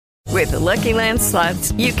With the Lucky Land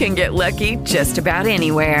Slots, you can get lucky just about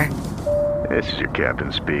anywhere. This is your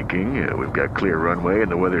captain speaking. We've got clear runway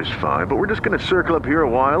and the weather's fine, but we're just going to circle up here a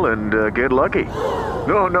while and get lucky.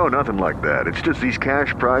 No, nothing like that. It's just these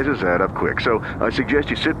cash prizes add up quick. So I suggest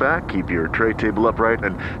you sit back, keep your tray table upright,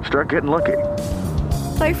 and start getting lucky.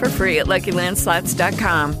 Play for free at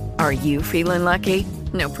LuckyLandSlots.com. Are you feeling lucky?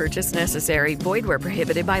 No purchase necessary. Void where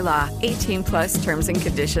prohibited by law. 18 plus terms and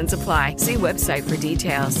conditions apply. See website for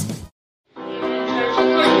details.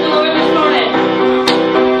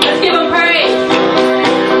 Let's give him praise.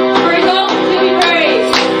 Sprinkle, give me praise.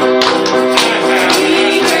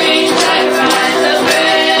 We bring sacrifice of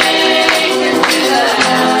praise into the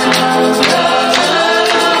house of the Lord.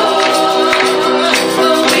 So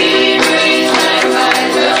we bring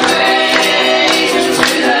sacrifice of praise into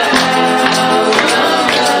the house of the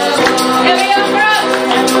Lord. And we offer up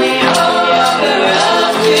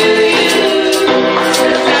to you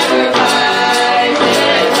the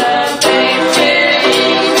sacrifices of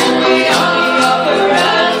thanksgiving. We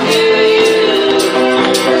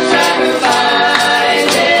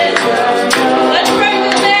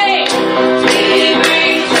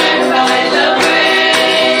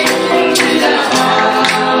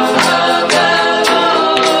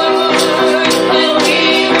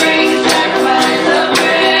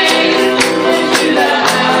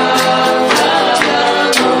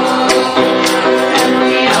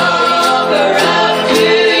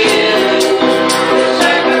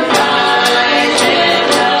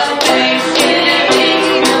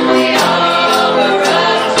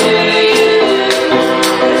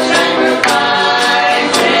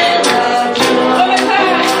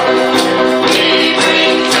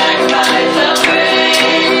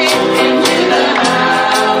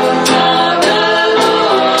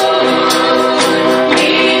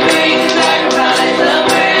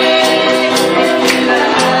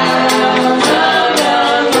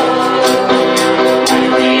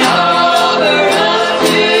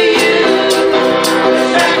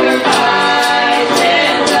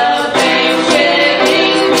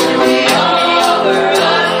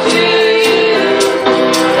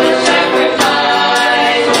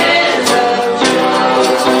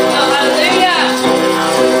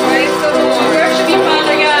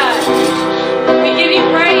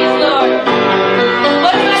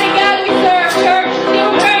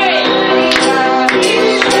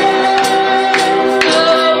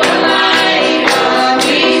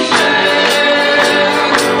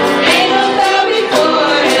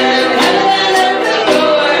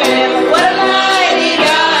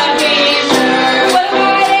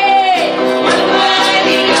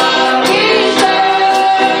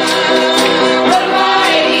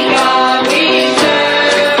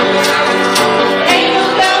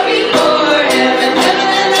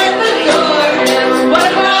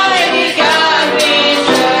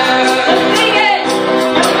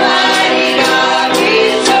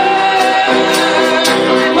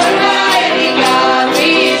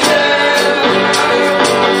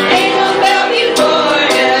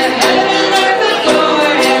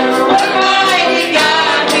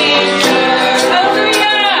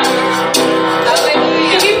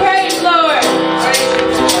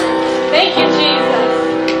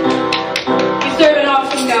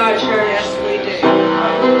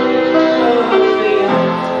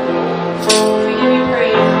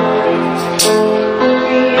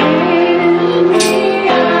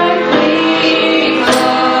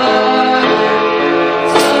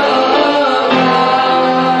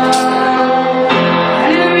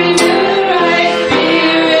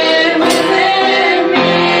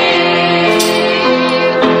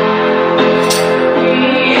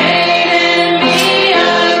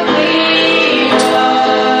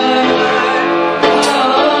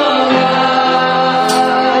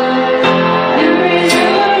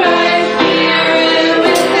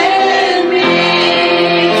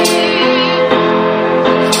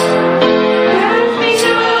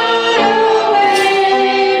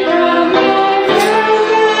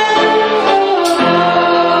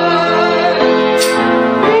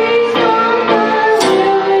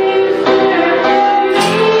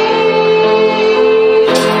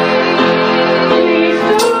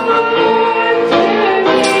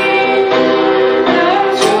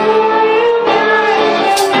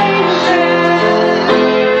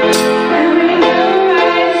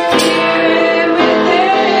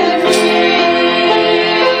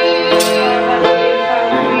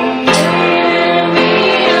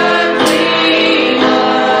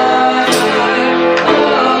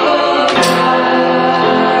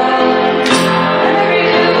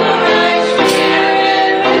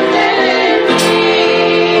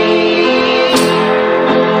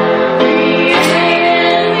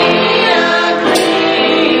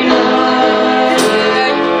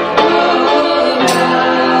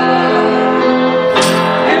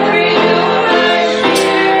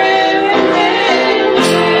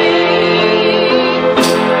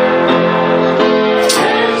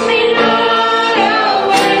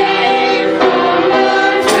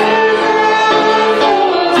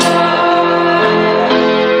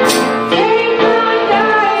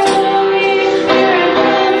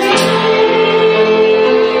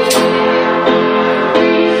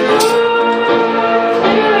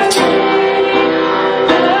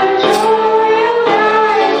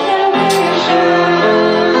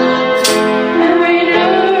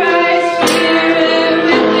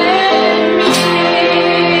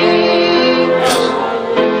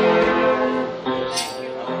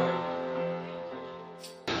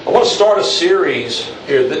series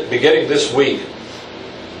here beginning this week,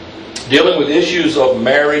 dealing with issues of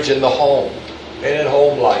marriage in the home and in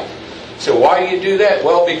home life. So why do you do that?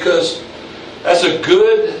 Well, because that's a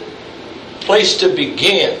good place to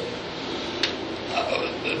begin.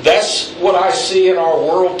 That's what I see in our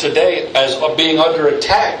world today as being under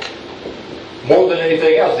attack more than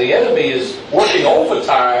anything else. The enemy is working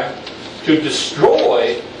overtime to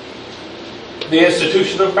destroy the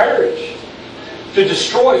institution of marriage, to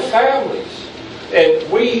destroy families.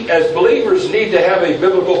 And we as believers need to have a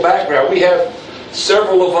biblical background. We have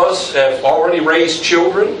several of us have already raised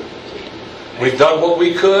children. We've done what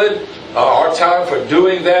we could. Our time for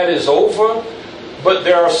doing that is over. But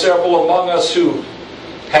there are several among us who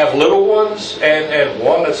have little ones and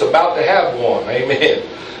one that's about to have one. Amen.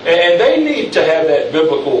 And they need to have that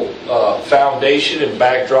biblical foundation and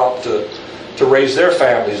backdrop to raise their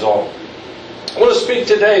families on. I want to speak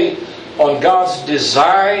today on God's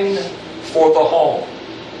design for the home.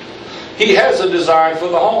 He has a design for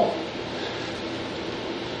the home.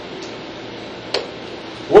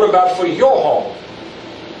 What about for your home?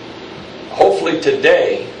 Hopefully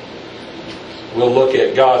today we'll look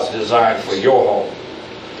at God's design for your home.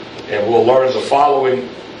 And we'll learn the following.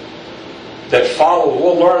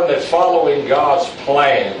 We'll learn that following God's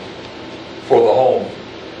plan for the home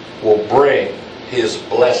will bring His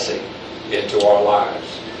blessing into our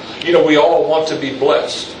lives. You know, we all want to be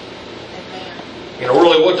blessed. You know,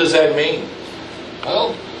 really, what does that mean?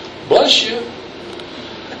 Well, bless you.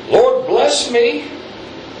 Lord, bless me.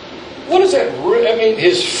 What does that really mean?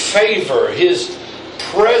 His favor, His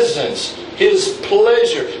presence, His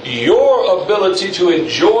pleasure, your ability to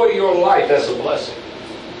enjoy your life, that's a blessing.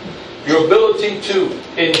 Your ability to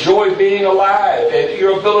enjoy being alive and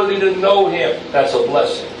your ability to know Him, that's a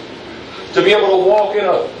blessing. To be able to walk in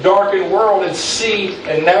a darkened world and see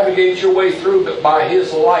and navigate your way through by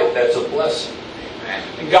His light, that's a blessing.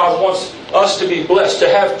 And God wants us to be blessed, to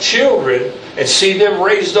have children and see them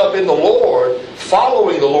raised up in the Lord,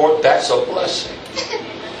 following the Lord, that's a blessing.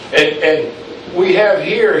 And we have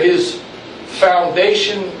here His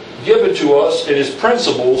foundation given to us and His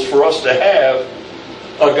principles for us to have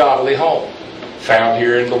a godly home, found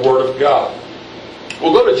here in the Word of God.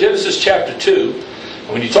 We'll go to Genesis chapter 2.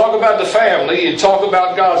 When you talk about the family, you talk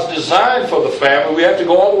about God's design for the family, we have to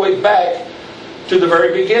go all the way back to the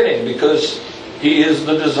very beginning because He is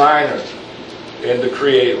the designer and the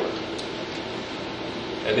creator.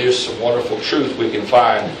 And there's some wonderful truth we can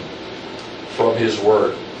find from His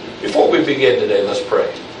Word. Before we begin today, let's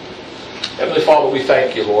pray. Heavenly Father, we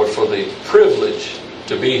thank You, Lord, for the privilege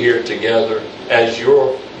to be here together as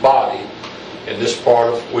Your body in this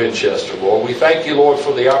part of Winchester, Lord. We thank You, Lord,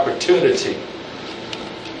 for the opportunity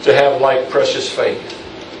to have like precious faith,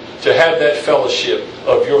 to have that fellowship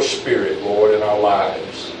of Your Spirit, Lord, in our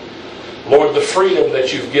lives. Lord, the freedom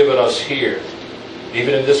that You've given us here,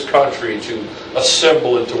 even in this country, to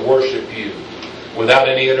assemble and to worship You without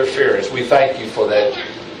any interference. We thank You for that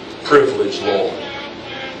privilege, Lord.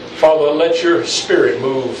 Father, let Your Spirit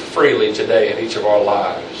move freely today in each of our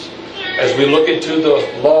lives. As we look into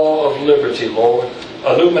the law of liberty, Lord,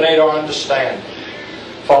 illuminate our understanding.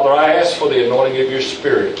 Father, I ask for the anointing of Your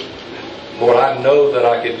Spirit. Lord, I know that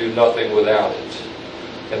I can do nothing without it.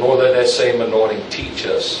 And Lord, let that same anointing teach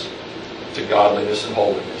us to godliness and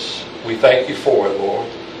holiness. We thank You for it, Lord.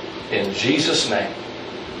 In Jesus' name,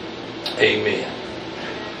 amen.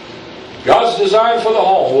 God's design for the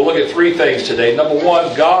home. We'll look at three things today. Number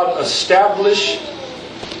one, God established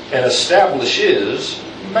and establishes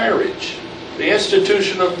marriage. The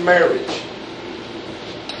institution of marriage.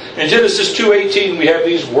 In Genesis 2:18 we have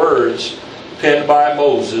these words penned by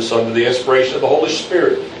Moses under the inspiration of the Holy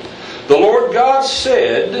Spirit. The Lord God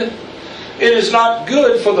said, "It is not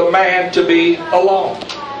good for the man to be alone.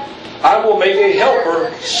 I will make a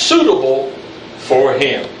helper suitable for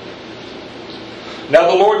him." Now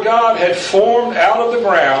the Lord God had formed out of the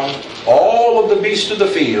ground all of the beasts of the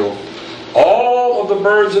field, all of the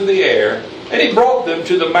birds of the air, and He brought them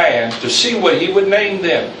to the man to see what he would name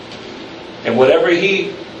them. And whatever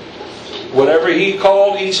he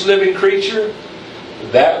called each living creature,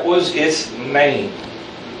 that was its name.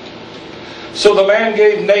 So the man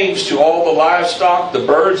gave names to all the livestock, the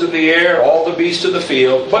birds of the air, all the beasts of the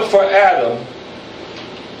field. But for Adam,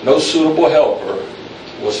 no suitable helper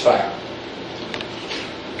was found.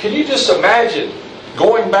 Can you just imagine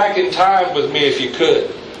going back in time with me if you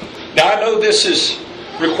could? Now I know this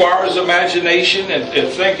requires imagination and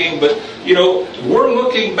thinking, but you know, we're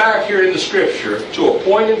looking back here in the Scripture to a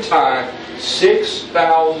point in time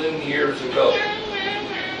 6,000 years ago.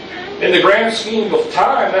 In the grand scheme of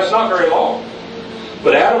time, that's not very long.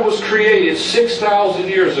 But Adam was created 6,000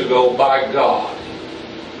 years ago by God,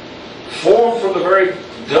 formed from the very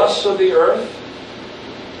dust of the earth,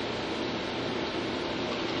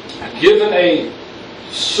 given a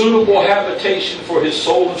suitable habitation for his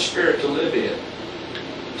soul and spirit to live in,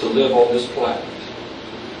 to live on this planet.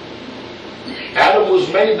 Adam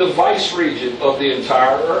was made the vice regent of the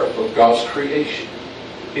entire earth, of God's creation.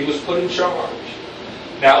 He was put in charge.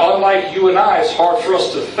 Now, unlike you and I, it's hard for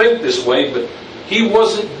us to think this way, but he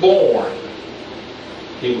wasn't born.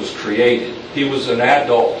 He was created. He was an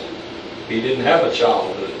adult. He didn't have a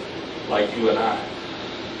childhood like you and I.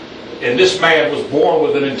 And this man was born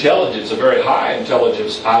with an intelligence, a very high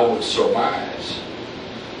intelligence, I would surmise.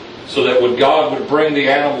 So that when God would bring the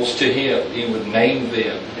animals to him, he would name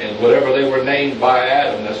them. And whatever they were named by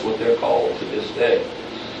Adam, that's what they're called to this day.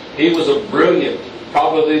 He was a brilliant,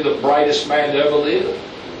 probably the brightest man to ever live.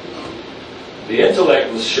 The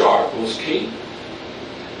intellect was sharp, was keen.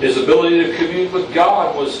 His ability to commune with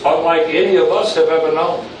God was unlike any of us have ever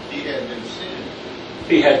known. He had no sin.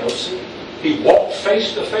 He had no sin. He walked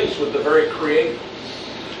face to face with the very Creator.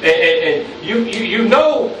 And you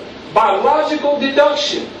know, by logical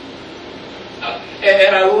deduction,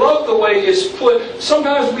 and I love the way it's put.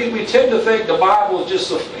 Sometimes we tend to think the Bible is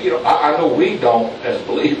just I know we don't as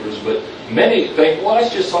believers, but many think, well,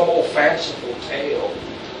 that's just some old fanciful tale.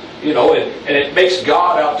 And it makes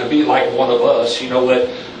God out to be like one of us, that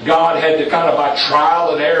God had to kind of by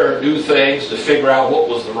trial and error do things to figure out what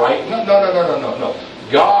was the right. No.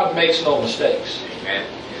 God makes no mistakes. Amen.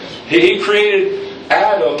 He created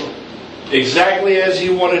Adam exactly as he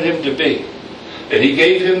wanted him to be. And he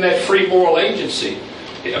gave him that free moral agency.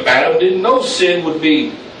 Adam didn't know sin would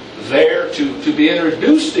be there to be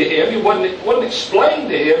introduced to him. It wasn't explained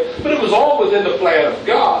to him, but it was all within the plan of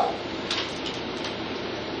God.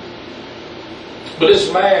 But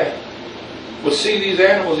this man would see these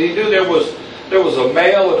animals. He knew there was a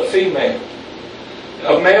male and a female.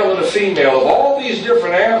 A male and a female of all these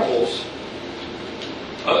different animals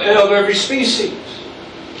and of every species.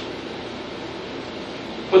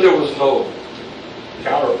 But there was no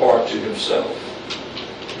counterpart to himself.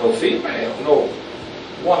 No female, no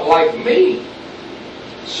one like me,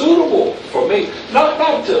 suitable for me. Not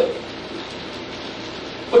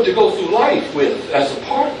but to go through life with as a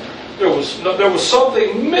partner. There was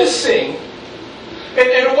something missing. And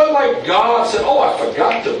it wasn't like God said, oh, I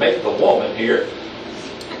forgot to make the woman here.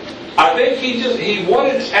 I think he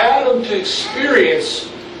wanted Adam to experience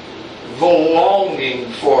the longing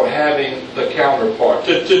for having the counterpart.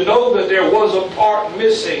 To know that there was a part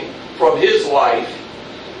missing from his life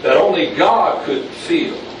that only God could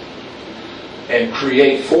feel and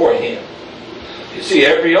create for him. You see,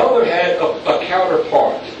 every other had a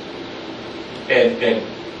counterpart. And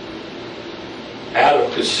Adam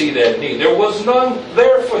could see that need. There was none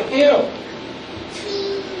there for him.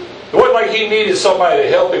 It wasn't like he needed somebody to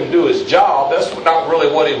help him do his job. That's not really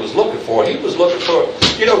what he was looking for. He was looking for,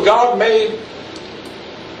 God made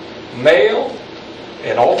male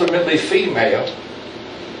and ultimately female,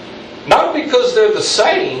 not because they're the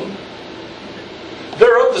same.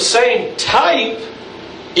 They're of the same type,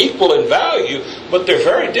 equal in value, but they're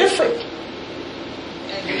very different.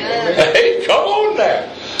 Hey, come on now.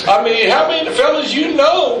 I mean, how many fellas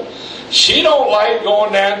she don't like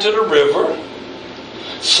going down to the river,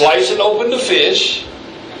 slicing open the fish,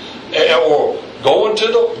 or going to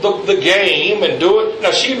the game and do it.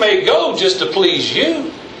 Now, she may go just to please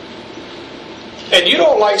you. And you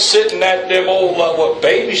don't like sitting at them old,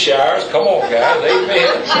 baby showers. Come on, guys.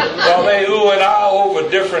 Amen. While they ooh and ah over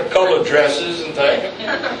different colored dresses and things.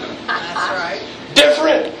 That's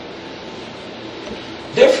right.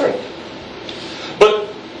 Different. But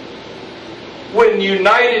when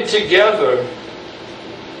united together,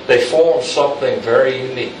 they formed something very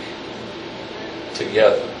unique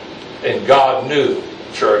together. And God knew,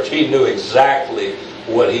 church, He knew exactly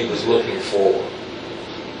what He was looking for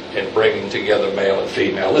in bringing together male and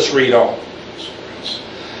female. Let's read on.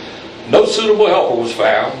 No suitable helper was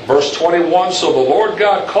found. Verse 21, so the Lord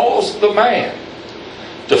God caused the man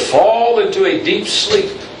to fall into a deep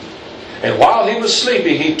sleep. And while he was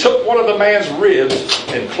sleeping, He took one of the man's ribs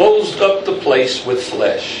and closed up the place with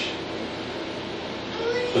flesh.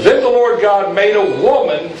 Then the Lord God made a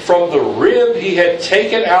woman from the rib He had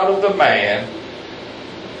taken out of the man,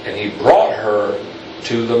 and He brought her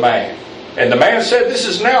to the man. And the man said, this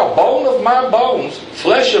is now bone of my bones,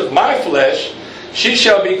 flesh of my flesh. She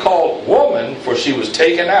shall be called woman, for she was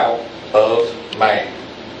taken out of man.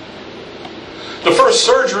 The first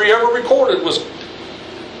surgery ever recorded was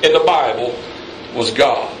in the Bible was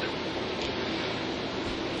God.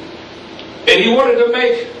 And He wanted to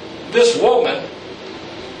make this woman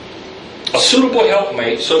a suitable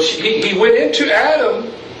helpmate. So he went into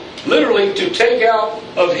Adam literally to take out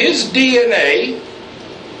of his DNA.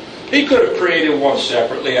 He could have created one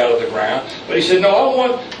separately out of the ground, but he said, no, I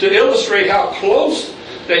want to illustrate how close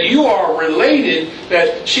that you are related,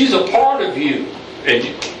 that she's a part of you, and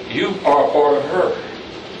you are a part of her.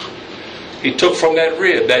 He took from that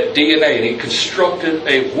rib, that DNA, and he constructed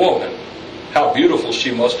a woman. How beautiful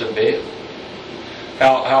she must have been.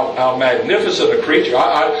 How magnificent a creature.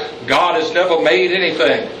 God has never made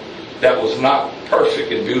anything that was not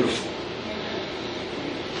perfect and beautiful.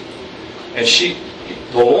 And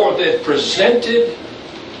the Lord then presented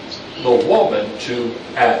the woman to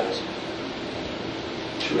Adam.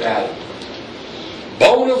 To Adam.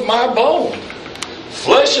 Bone of my bone.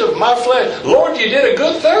 Flesh of my flesh. Lord, you did a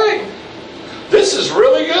good thing. This is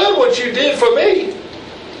really good what you did for me.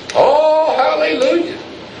 Oh, hallelujah.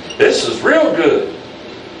 This is real good.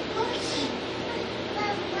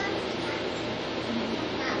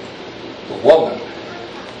 The woman.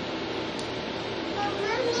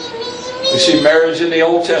 You see, marriage in the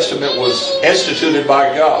Old Testament was instituted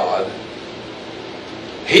by God.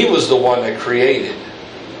 He was the one that created.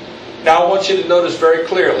 Now I want you to notice very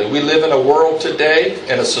clearly, we live in a world today,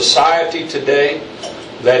 in a society today,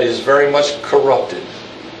 that is very much corrupted.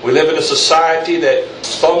 We live in a society that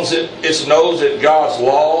thumbs its nose at God's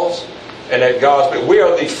laws and at God's... We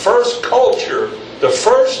are the first culture, the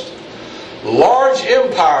first large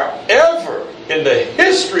empire ever in the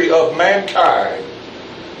history of mankind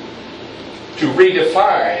to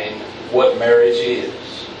redefine what marriage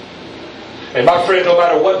is. And my friend, no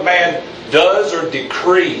matter what man does or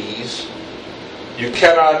decrees, you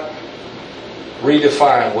cannot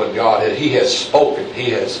redefine what God has. He has spoken. He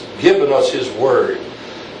has given us His Word.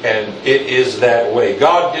 And it is that way.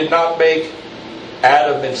 God did not make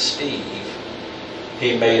Adam and Steve.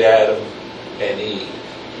 He made Adam and Eve.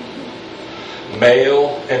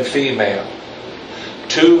 Male and female.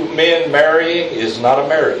 Two men marrying is not a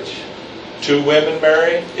marriage. Two women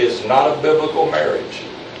marrying is not a biblical marriage.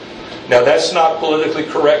 Now that's not politically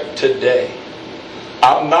correct today.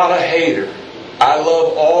 I'm not a hater. I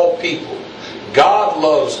love all people. God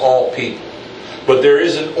loves all people. But there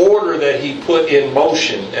is an order that He put in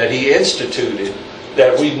motion, that He instituted,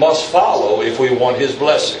 that we must follow if we want His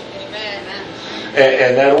blessing. Amen.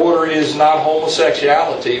 And that order is not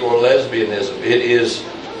homosexuality or lesbianism. It is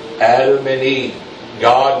Adam and Eve.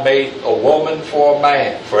 God made a woman for a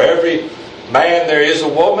man. For every man there is a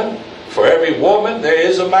woman. For every woman there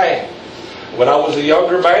is a man. When I was a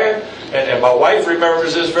younger man, and my wife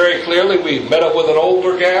remembers this very clearly, we met up with an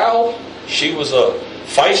older gal. She was a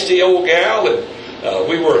feisty old gal, and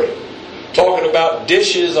we were talking about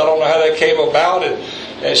dishes. I don't know how that came about,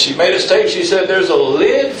 and she made a statement. She said, there's a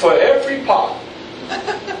lid for every pot.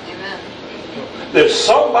 Amen. There's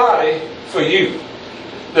somebody for you.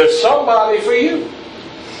 There's somebody for you.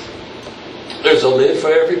 There's a lid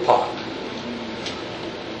for every pot.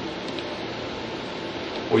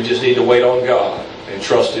 We just need to wait on God and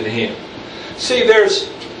trust in Him. See, there's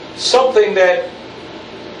something that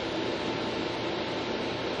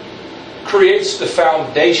creates the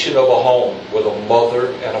foundation of a home with a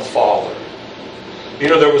mother and a father. You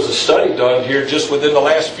know, there was a study done here just within the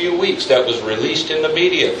last few weeks that was released in the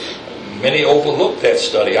media. Many overlooked that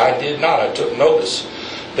study. I did not. I took notice.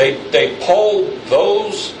 They polled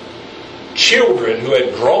those children who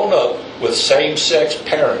had grown up with same-sex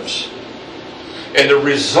parents. And the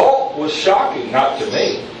result was shocking, not to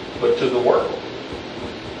me, but to the world.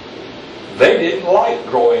 They didn't like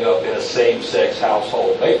growing up in a same-sex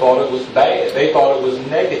household. They thought it was bad. They thought it was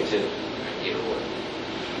negative.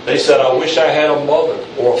 They said, I wish I had a mother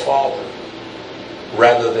or a father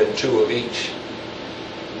rather than two of each.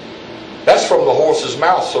 That's from the horse's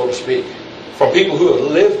mouth, so to speak. From people who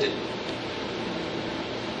have lived it.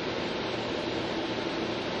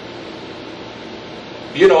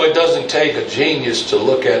 You know, it doesn't take a genius to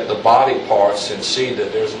look at the body parts and see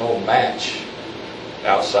that there's no match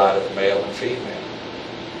outside of male and female.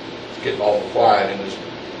 It's getting awful quiet in this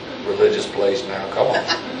religious place now. Come on.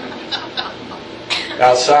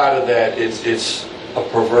 Outside of that, it's a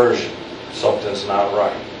perversion. Something's not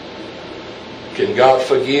right. Can God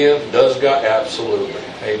forgive? Does God? Absolutely.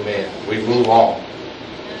 Amen. We move on.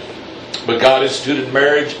 But God instituted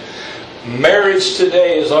marriage. Marriage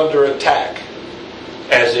today is under attack,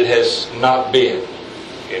 as it has not been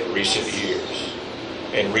in recent years,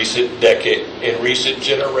 in recent decades, in recent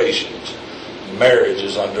generations. Marriage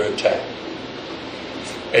is under attack.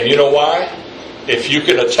 And you know why? If you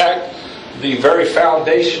can attack the very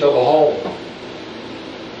foundation of a home,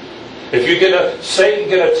 if you Satan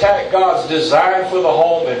can attack God's design for the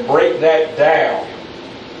home and break that down,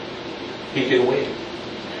 he can win.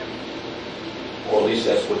 Or at least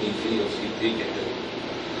that's what he feels he can do.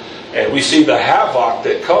 And we see the havoc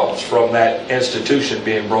that comes from that institution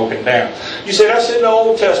being broken down. You say, that's in the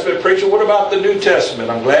Old Testament, preacher. What about the New Testament?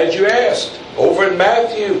 I'm glad you asked. Over in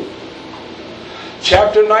Matthew,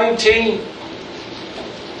 chapter 19,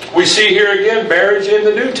 we see here again, marriage in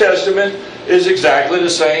the New Testament is exactly the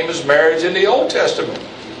same as marriage in the Old Testament.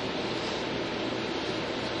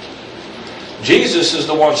 Jesus is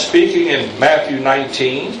the one speaking in Matthew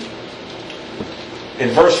 19. In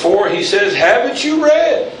verse 4, he says, haven't you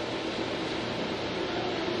read?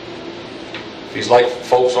 If he's like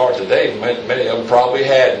folks are today, many of them probably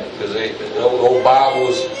hadn't, because the old Bible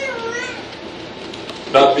was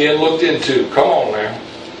not being looked into. Come on now.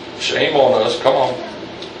 Shame on us. Come on.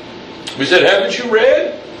 We said, haven't you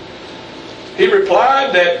read? He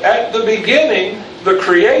replied that at the beginning, the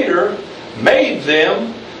Creator made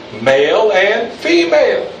them male and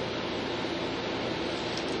female.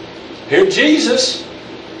 Here Jesus,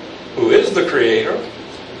 who is the Creator,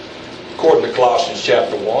 according to Colossians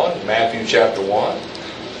chapter 1, Matthew chapter 1,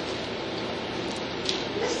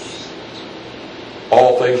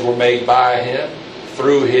 all things were made by Him,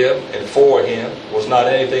 through Him, and for Him. Was not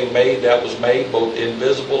anything made that was made, both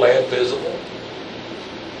invisible and visible.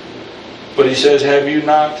 But He says, have you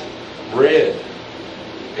not read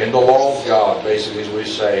in the law of God, basically is what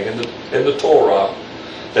He's saying, in the Torah,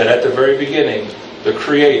 that at the very beginning, the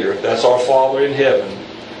Creator, that's our Father in heaven,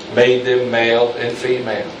 made them male and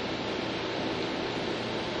female.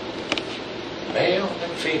 Male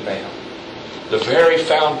and female. The very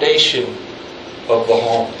foundation of the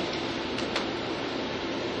home.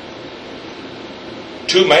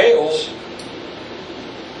 Two males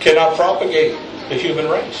cannot propagate the human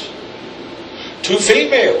race. Two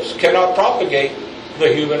females cannot propagate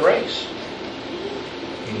the human race.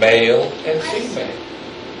 Male and female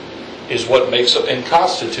is what makes up and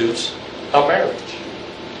constitutes a marriage.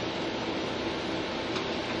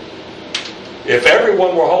 If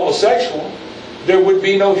everyone were homosexual, there would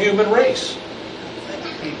be no human race.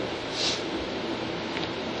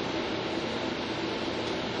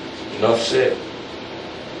 Enough said.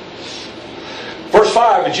 Verse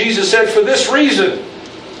 5, and Jesus said, for this reason,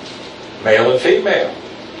 male and female,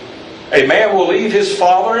 a man will leave his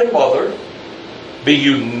father and mother, be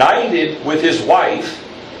united with his wife,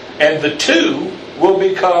 and the two will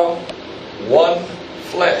become one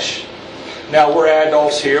flesh. Now we're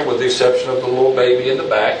adults here, with the exception of the little baby in the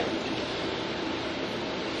back.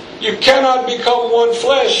 You cannot become one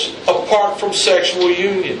flesh apart from sexual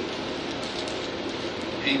union.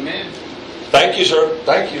 Amen. Thank you, sir.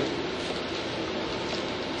 Thank you.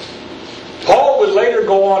 Paul would later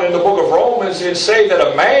go on in the book of Romans and say that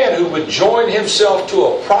a man who would join himself to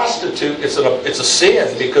a prostitute, it's a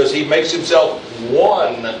sin, because he makes himself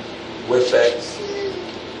one with that.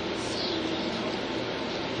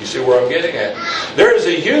 You see where I'm getting at? There is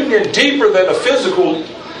a union deeper than a physical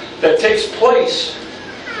that takes place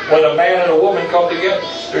when a man and a woman come together.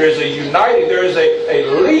 There is a uniting, there is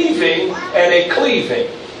a leaving and a cleaving.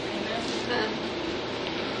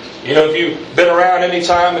 You know, if you've been around any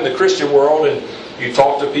time in the Christian world and you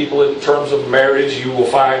talk to people in terms of marriage, you will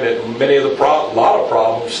find that many of a lot of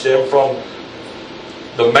problems stem from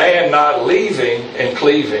the man not leaving and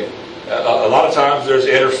cleaving. A lot of times there's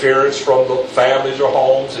interference from the families or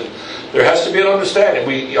homes, and there has to be an understanding.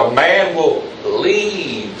 A man will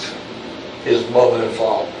leave his mother and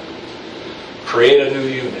father, create a new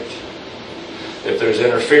unit. If there's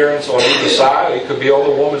interference on either side, it could be on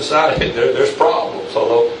the woman's side, there's problems.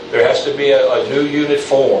 Although there has to be a new unit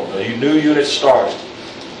formed, a new unit started.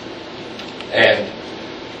 And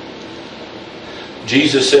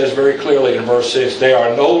Jesus says very clearly in verse 6, they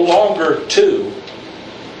are no longer two,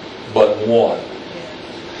 but one.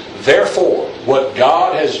 Therefore, what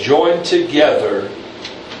God has joined together,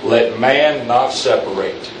 let man not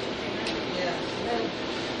separate.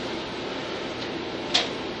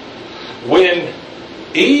 When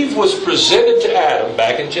Eve was presented to Adam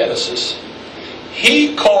back in Genesis,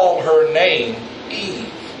 he called her name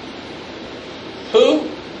Eve. Who?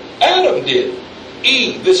 Adam did.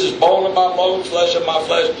 Eve. This is bone of my bone, flesh of my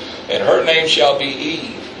flesh, and her name shall be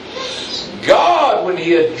Eve. God, when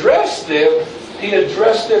He addressed them, He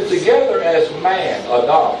addressed them together as man,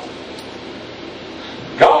 Adam.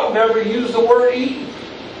 God never used the word Eve,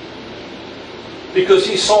 because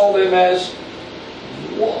He saw them as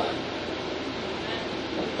one.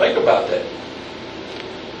 Think about that.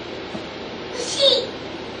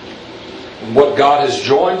 What God has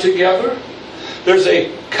joined together, there's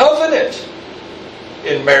a covenant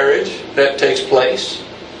in marriage that takes place.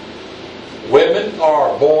 Women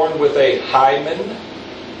are born with a hymen,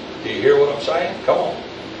 Do you hear what I'm saying? Come on.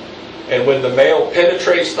 And when the male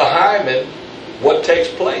penetrates the hymen, what takes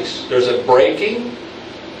place? There's a breaking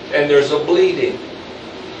and there's a bleeding.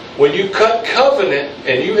 When you cut covenant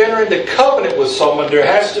and you enter into covenant with someone, there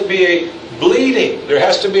has to be a bleeding. There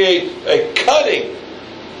has to be a cutting.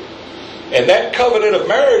 And that covenant of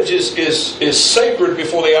marriage is sacred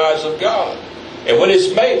before the eyes of God. And when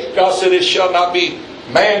it's made, God said it shall not be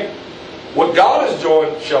man. What God has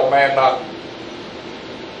joined shall man not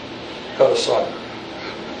cut asunder.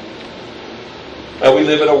 Now we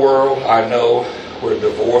live in a world, I know, where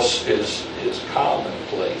divorce is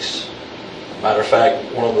commonplace. Matter of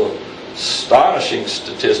fact, one of the astonishing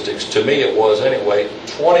statistics, to me it was anyway,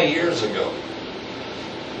 20 years ago,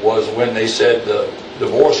 was when they said the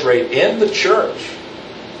divorce rate in the church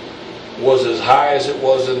was as high as it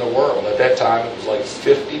was in the world. At that time it was like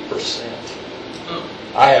 50%.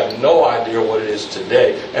 I have no idea what it is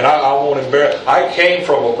today. And I won't embarrass. I came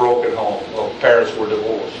from a broken home. Parents were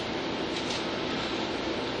divorced.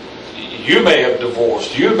 You may have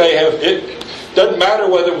divorced. You may have... It doesn't matter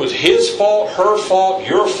whether it was his fault, her fault,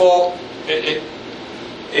 your fault.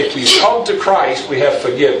 If we come to Christ, we have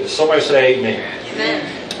forgiveness. Somebody say amen.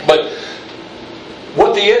 Amen. But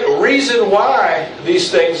what the reason why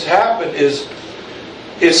these things happen is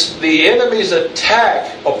it's the enemy's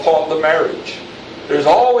attack upon the marriage. There's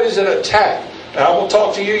always an attack. And I'm going to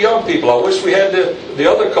talk to you young people. I wish we had the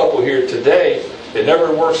other couple here today. It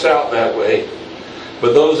never works out that way.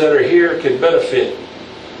 But those that are here can benefit.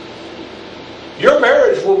 Your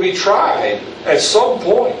marriage will be tried at some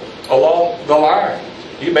point along the line.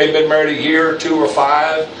 You may have been married a year, 2 or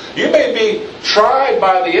 5. You may be tried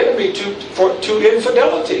by the enemy to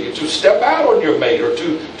infidelity, to step out on your mate, or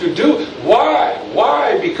to do. Why?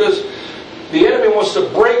 Why? Because the enemy wants to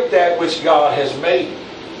break that which God has made.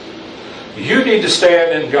 You need to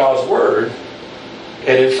stand in God's Word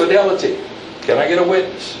and in fidelity. Can I get a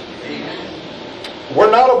witness? Amen. We're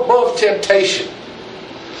not above temptation.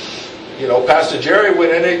 You know, Pastor Jerry,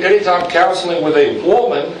 when anytime counseling with a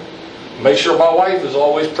woman, make sure my wife is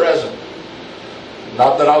always present.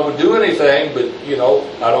 Not that I would do anything, but you know,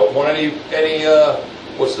 I don't want any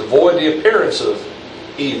avoid the appearance of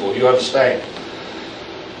evil. You understand?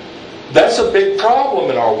 That's a big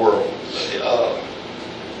problem in our world.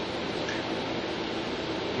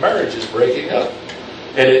 Marriage is breaking up,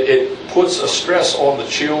 and it puts a stress on the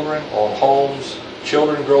children, on homes.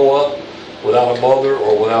 Children grow up without a mother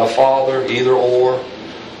or without a father, either or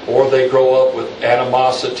they grow up with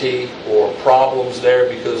animosity or problems there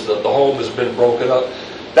because the home has been broken up.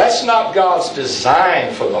 That's not God's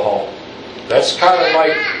design for the home. That's kind of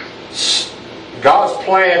like God's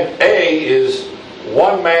plan A is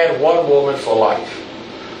one man, one woman for life.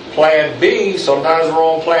 Plan B, sometimes we're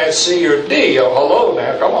on plan C or D. Oh, hello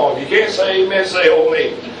now, come on. If you can't say amen, say oh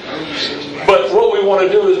me. But what we want to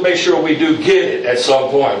do is make sure we do get it at some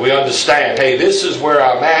point. We understand, hey, this is where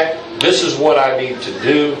I'm at. This is what I need to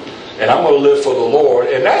do. And I'm going to live for the Lord.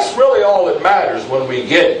 And that's really all that matters when we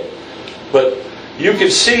get it. But you can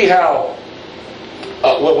see how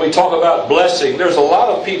when we talk about blessing, there's a lot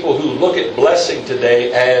of people who look at blessing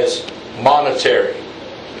today as monetary.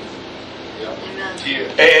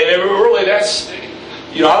 And really that's,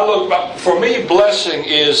 you know, I look back, for me blessing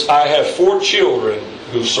is I have 4 children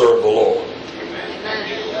who serve the Lord.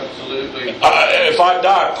 Absolutely. If I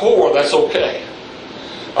die poor, that's okay.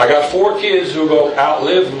 I got 4 kids who will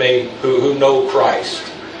outlive me who know Christ.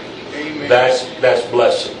 Amen. That's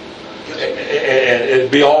blessing. And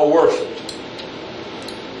it'd be all worth it.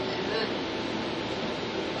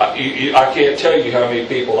 I can't tell you how many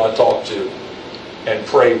people I talk to and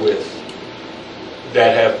pray with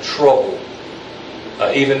that have trouble,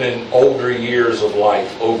 even in older years of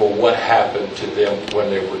life, over what happened to them when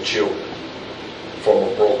they were children from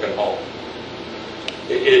a broken home.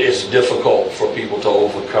 It's difficult for people to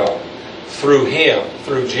overcome. Through Him,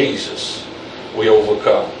 through Jesus, we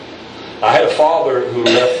overcome. I had a father who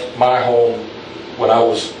left my home when I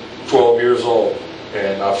was 12 years old,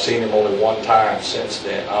 and I've seen him only one time since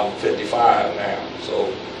then. I'm 55 now, so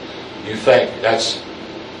you think that's...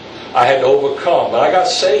 I had to overcome, but I got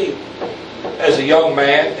saved as a young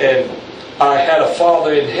man, and I had a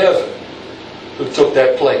Father in heaven who took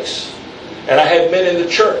that place. And I had men in the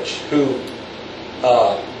church who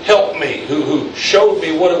helped me, who showed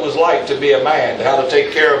me what it was like to be a man, how to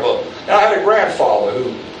take care of a... And I had a grandfather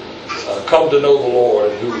who come to know the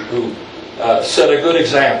Lord, who set a good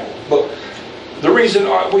example. But the reason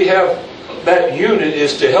we have that unit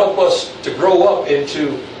is to help us to grow up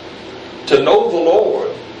into, to know the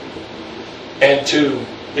Lord, and to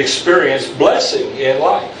experience blessing in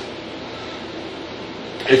life.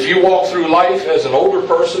 If you walk through life as an older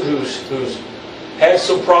person who's had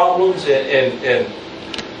some problems, and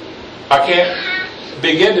I can't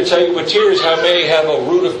begin to tell you with tears how many have a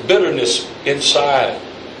root of bitterness inside.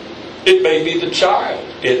 It may be the child.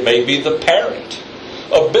 It may be the parent.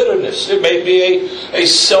 A bitterness. It may be a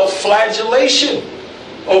self-flagellation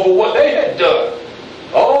over what they had done.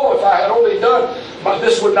 Oh, if I had only done,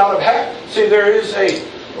 this would not have happened. See, there is a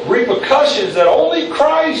repercussions that only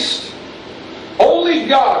Christ, only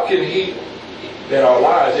God can heal in our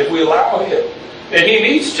lives if we allow Him. And He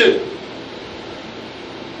needs to.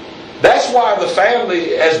 That's why the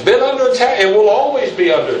family has been under attack and will always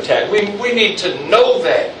be under attack. We need to know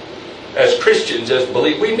that as Christians, as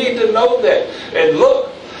believers. We need to know that. And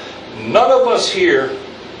look, none of us here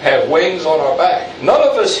have wings on our back. None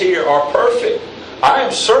of us here are perfect. I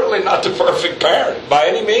am certainly not the perfect parent by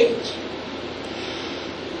any means.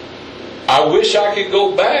 I wish I could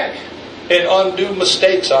go back and undo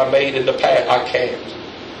mistakes I made in the past. I can't.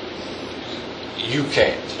 You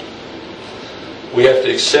can't. We have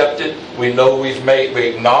to accept it. We know we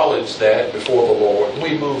acknowledge that before the Lord.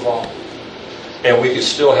 We move on. And we can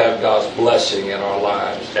still have God's blessing in our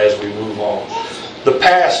lives as we move on. The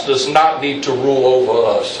past does not need to rule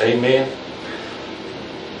over us. Amen?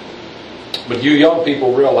 But you young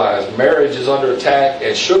people realize marriage is under attack,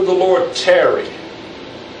 and should the Lord tarry.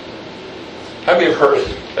 How many have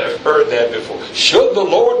heard that before? Should the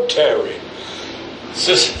Lord tarry?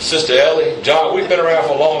 Sister Ellie, John, we've been around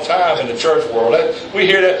for a long time in the church world. We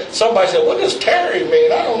hear that. Somebody said, what does tarry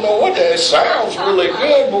mean? I don't know what that is. It sounds really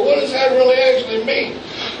good, but what does that really actually mean?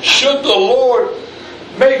 Should the Lord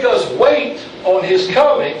make us wait on His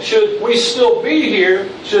coming? Should we still be here?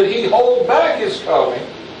 Should He hold back His coming?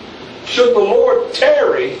 Should the Lord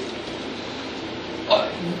tarry?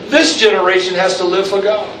 This generation has to live for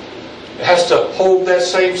God. It has to hold that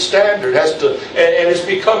same standard. And it's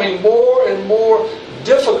becoming more and more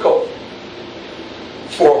difficult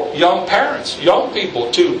for young parents, young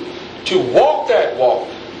people to walk that walk,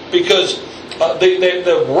 because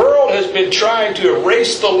the world has been trying to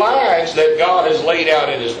erase the lines that God has laid out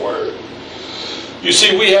in His Word. You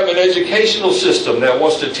see, we have an educational system that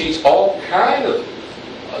wants to teach all kind of.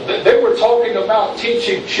 They were talking about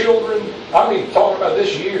teaching children. Talking about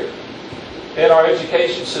this year in our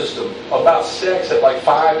education system about sex at like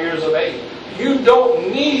 5 years of age. You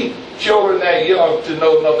don't need children that young to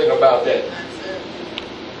know nothing about that.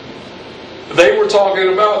 They were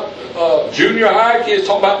talking about junior high kids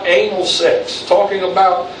talking about anal sex, talking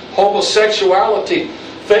about homosexuality,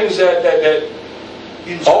 things that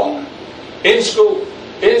in school.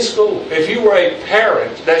 If you were a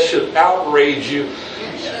parent, that should outrage you.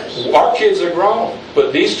 Our kids are grown,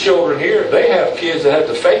 but these children here, they have kids that have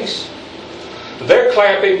to face. They're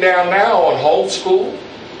clamping down now on homeschool,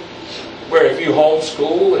 where if you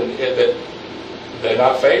homeschool and they're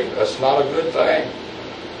not favored, that's not a good thing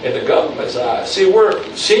in the government's eyes. See, we're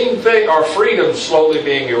seeing our freedom slowly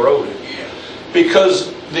being eroded,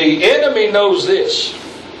 because the enemy knows this.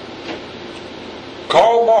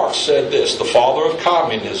 Karl Marx said this, the father of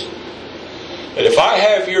communism, that if I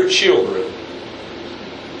have your children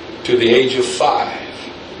to the age of 5,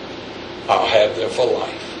 I'll have them for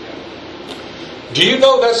life. Do you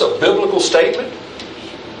know that's a biblical statement?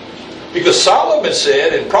 Because Solomon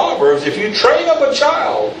said in Proverbs, if you train up a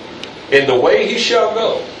child in the way he shall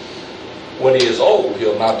go, when he is old,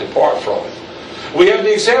 he'll not depart from it. We have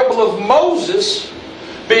the example of Moses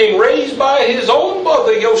being raised by his own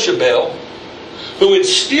mother, Yoshebel, who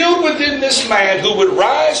instilled within this man who would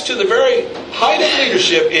rise to the very height of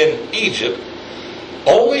leadership in Egypt,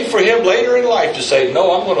 only for him later in life to say,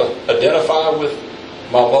 no, I'm going to identify with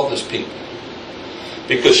my mother's people.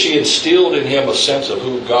 Because she instilled in him a sense of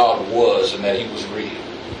who God was and that He was real.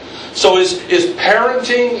 So is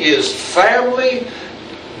parenting, is family,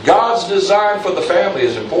 God's design for the family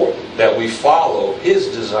is important. That we follow His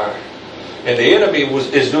design. And the enemy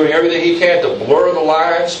is doing everything he can to blur the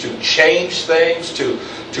lines, to change things, to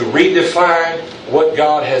redefine what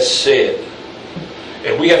God has said.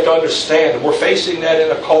 And we have to understand that we're facing that in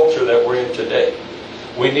a culture that we're in today.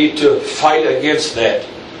 We need to fight against that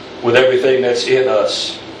with everything that's in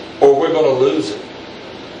us, or we're going to lose it.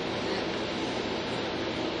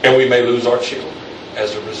 And we may lose our children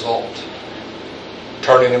as a result.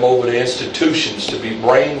 Turning them over to institutions to be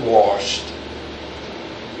brainwashed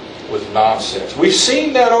with nonsense. We've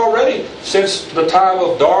seen that already since the time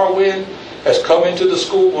of Darwin has come into the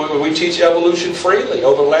school where we teach evolution freely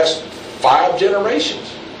over the last 5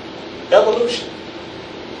 generations. Evolution.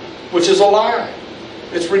 Which is a lie.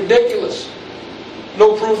 It's ridiculous.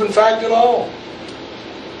 No proven fact at all.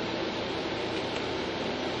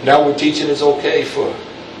 Now we're teaching it's okay for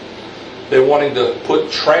They're wanting to put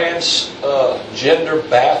transgender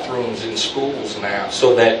bathrooms in schools now,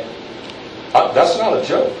 so that that's not a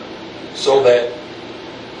joke. So that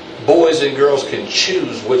boys and girls can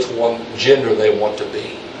choose which one gender they want to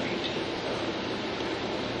be.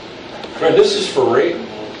 Friend, this is for real.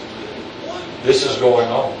 This is going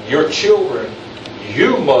on. Your children,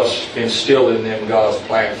 you must instill in them God's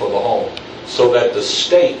plan for the home, so that the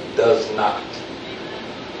state does not.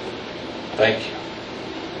 Thank you.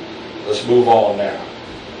 Let's move on now.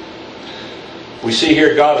 We see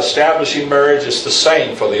here God establishing marriage. It's the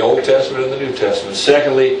same for the Old Testament and the New Testament.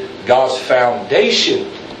 Secondly, God's foundation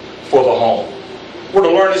for the home. We're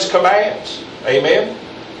to learn His commands. Amen?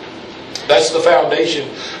 That's the foundation.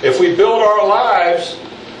 If we build our lives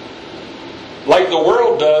like the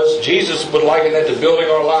world does, Jesus would liken it to building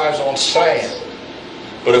our lives on sand.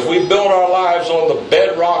 But if we build our lives on the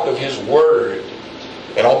bedrock of His Word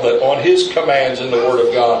and on His commands in the Word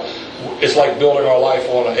of God, it's like building our life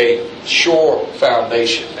on a sure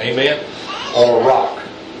foundation. Amen? On a rock,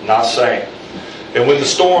 not sand. And when the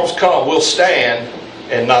storms come, we'll stand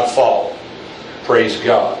and not fall. Praise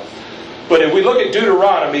God. But if we look at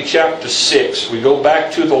Deuteronomy chapter 6, we go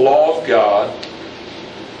back to the law of God.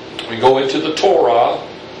 We go into the Torah.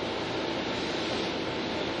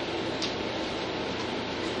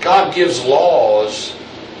 God gives laws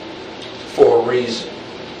for a reason.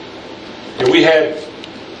 And we have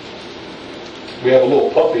a little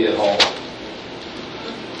puppy at home.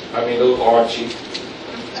 I mean, little Archie.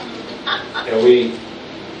 And we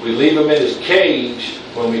leave him in his cage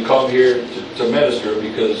when we come here to minister,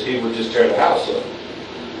 because he would just tear the house up.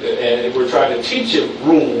 And we're trying to teach him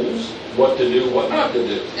rules, what to do, what not to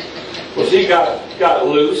do. Well, he got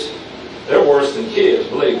loose. They're worse than kids,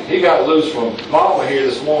 believe me. He got loose from Mama here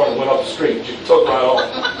this morning, went up the street, took right on.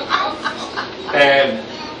 And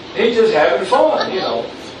he's just having fun, you know.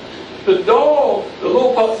 The dog, the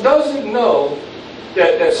little pup, doesn't know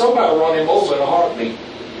that somebody run him over in a heartbeat.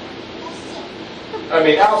 I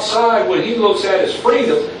mean, outside, when he looks at his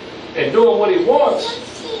freedom and doing what he wants,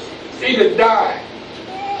 he could die.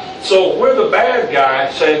 So we're the bad guy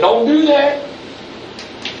saying, don't do that.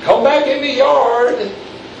 Come back in the yard.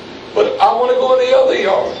 But I want to go in the other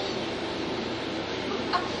yard.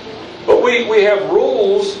 But we have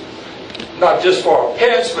rules, not just for our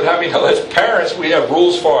pets, but I mean, as parents, we have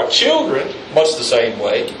rules for our children, much the same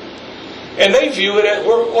way. And they view it as,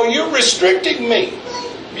 well, you're restricting me.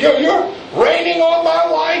 You're raining on my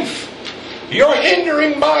life. You're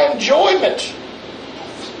hindering my enjoyment.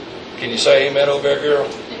 Can you say amen over there, girl?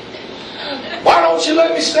 Why don't you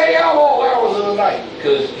let me stay out all hours of the night?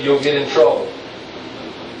 Because you'll get in trouble.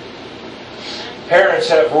 Parents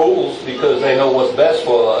have rules because they know what's best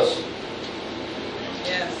for us.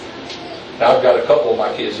 Yes. Now, I've got a couple of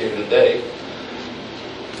my kids here today.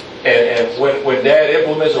 And when Dad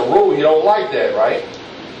implements a rule, you don't like that, right?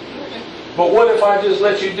 But what if I just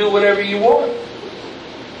let you do whatever you want?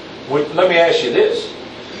 Let me ask you this.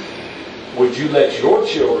 Would you let your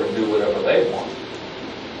children do whatever they want?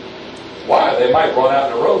 Why? They might run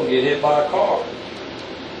out in the road and get hit by a car.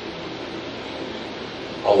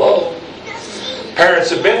 Hello? Parents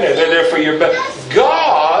have been there. They're there for your best.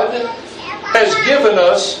 God has given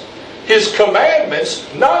us His commandments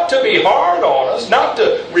not to be hard on us, not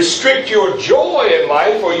to restrict your joy in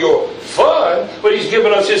life or your fun, but He's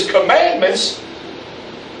given us His commandments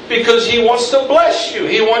because He wants to bless you.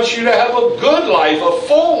 He wants you to have a good life, a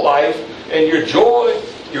full life, and your joy,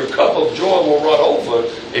 your cup of joy will run over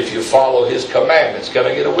if you follow His commandments. Can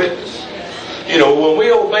I get a witness? You know, when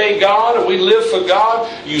we obey God and we live for God,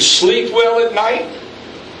 you sleep well at night.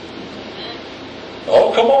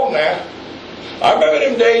 Oh, come on now. I remember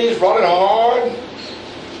them days running hard,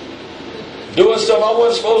 doing stuff I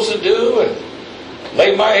wasn't supposed to do, and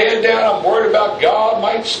lay my head down. I'm worried about God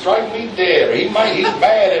might strike me dead, or he's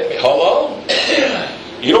mad at me. Hello?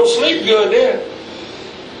 You don't sleep good then.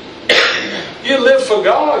 You live for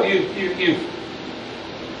God. You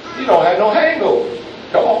don't have no hangovers.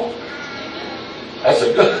 Come on. That's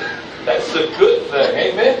a good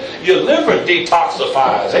thing. Amen. Your liver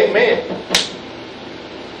detoxifies. Amen.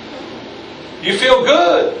 You feel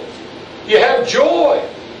good. You have joy.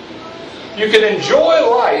 You can enjoy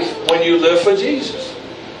life when you live for Jesus.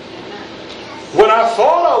 When I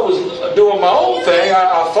thought I was doing my own thing,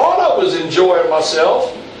 I thought I was enjoying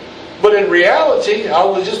myself, but in reality, I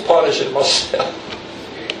was just punishing myself.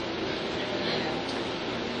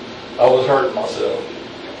 I was hurting myself.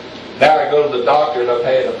 Now I go to the doctor and I'm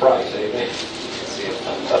paying the price. Amen.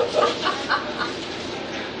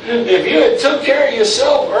 If you had took care of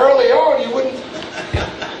yourself early on, you wouldn't.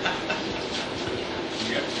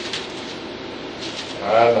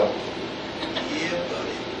 I know.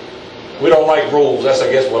 We don't like rules. That's,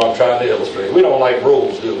 I guess, what I'm trying to illustrate. We don't like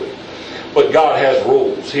rules, do we? But God has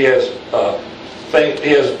rules. He has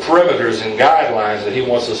He has perimeters and guidelines that He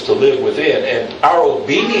wants us to live within. And our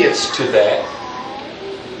obedience to that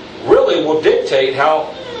really will dictate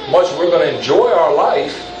how much we're going to enjoy our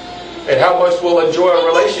life and how much we'll enjoy our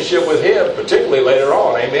relationship with Him, particularly later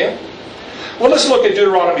on. Amen? Well, let's look at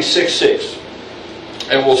Deuteronomy 6:6.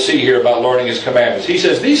 And we'll see here about learning His commandments. He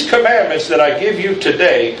says, "These commandments that I give you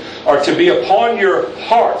today are to be upon your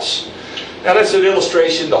hearts." Now that's an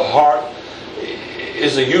illustration. The heart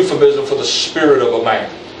is a euphemism for the spirit of a man.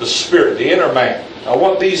 The spirit, the inner man. I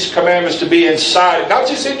want these commandments to be inside, not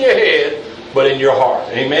just in your head, but in your heart.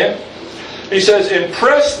 Amen? He says,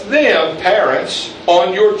 "Impress them, parents,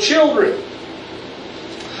 on your children.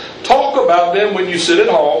 Talk about them when you sit at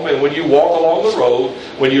home and when you walk along the road,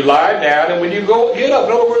 when you lie down and when you get up." In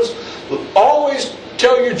other words, always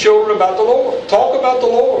tell your children about the Lord. Talk about the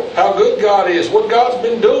Lord, how good God is, what God's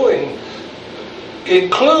been doing.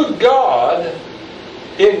 Include God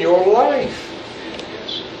in your life.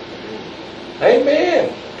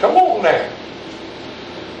 Amen. Come on now.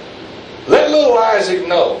 Let little Isaac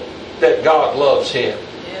know that God loves him.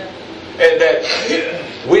 And that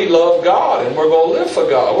we love God and we're going to live for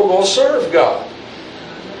God. We're going to serve God.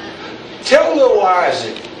 Tell little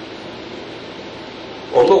Isaac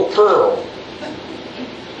or little Pearl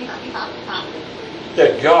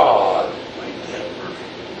that God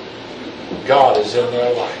is in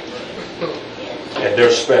their life. And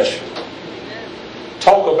they're special.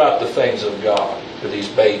 Talk about the things of God to these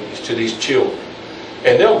babies, to these children.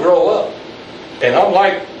 And they'll grow up. And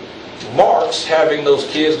unlike Mark's having those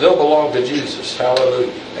kids, they'll belong to Jesus.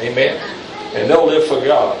 Hallelujah. Amen. And they'll live for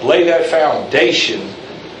God. Lay that foundation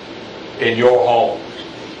in your home.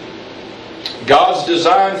 God's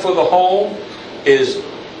design for the home is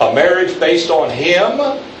a marriage based on Him.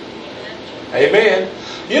 Amen.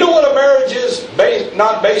 You know what a marriage is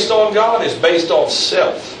not based on God? It's based on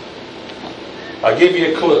self. I'll give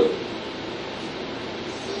you a clue.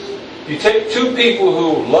 You take two people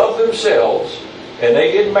who love themselves and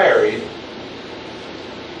they get married,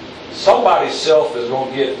 somebody's self is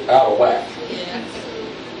going to get out of whack.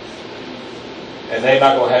 And they're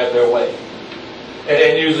not going to have their way.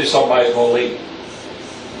 And usually somebody's going to leave.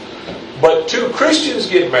 But two Christians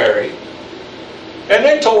get married, and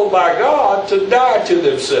they're told by God to die to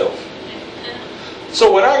themselves.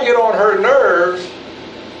 So when I get on her nerves,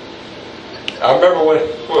 I remember when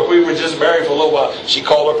we were just married for a little while, she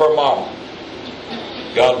called up her mama.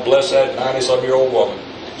 God bless that 90-some-year-old woman.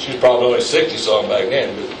 She was probably only 60-some back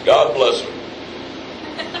then, but God bless her.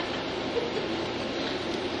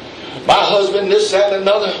 My husband, this, that, and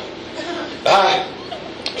another.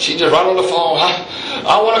 She just right on the phone.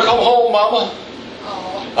 I want to come home, Mama.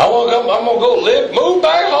 I want to come. I'm going to go live, move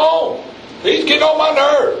back home. He's getting on my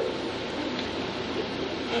nerve.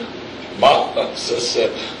 Mama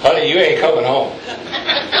said, "Honey, you ain't coming home."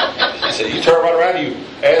 She said, "You turn right around and you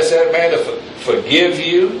ask that man to forgive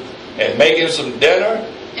you and make him some dinner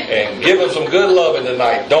and give him some good loving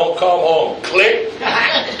tonight. Don't come home." Click.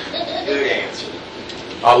 Good answer.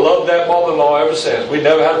 I love that mother-in-law ever since. We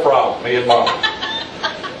never had a problem, me and Mom.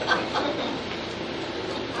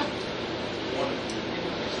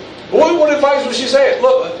 What advice would she say?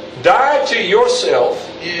 Look, die to yourself.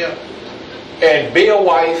 Yeah. And be a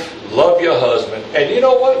wife. Love your husband. And you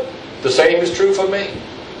know what? The same is true for me.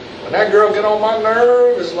 When that girl get on my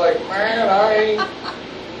nerve, it's like, man,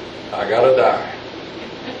 I gotta die.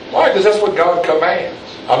 Why? Because that's what God commands.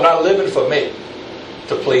 I'm not living for me,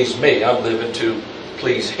 to please me. I'm living to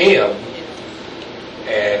please Him.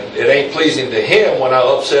 And it ain't pleasing to Him when I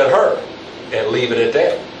upset her and leave it at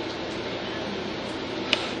that.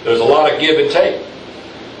 There's a lot of give and take.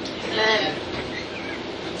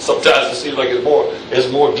 Sometimes it seems like it's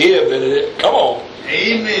more give than it is. Come on.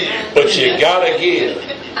 Amen. But you gotta give.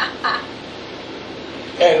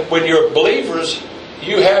 And when you're believers,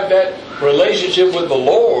 you have that relationship with the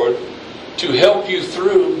Lord to help you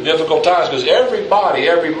through difficult times. Because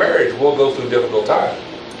every marriage will go through difficult times.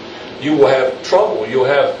 You will have trouble. You'll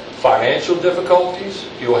have financial difficulties.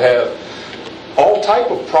 You'll have all type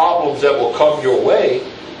of problems that will come your way.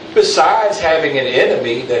 Besides having an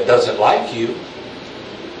enemy that doesn't like you.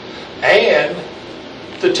 And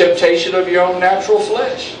the temptation of your own natural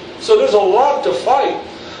flesh. So there's a lot to fight.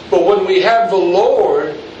 But when we have the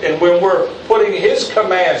Lord and when we're putting His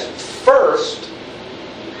commands first,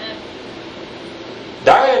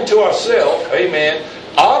 dying to ourselves, amen,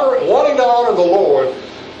 wanting to honor the Lord,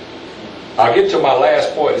 I'll get to my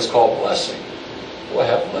last point. It's called blessing. We'll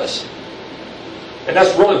have blessing. And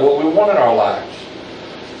that's really what we want in our lives.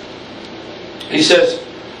 He says,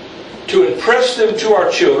 to impress them to our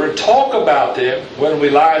children, talk about them when we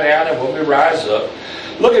lie down and when we rise up.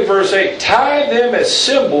 Look at verse 8. Tie them as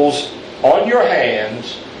symbols on your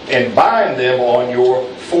hands and bind them on your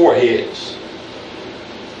foreheads.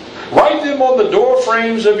 Write them on the door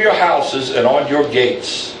frames of your houses and on your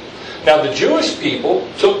gates. Now the Jewish people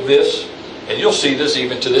took this, and you'll see this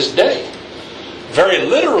even to this day, very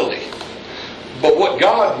literally. But what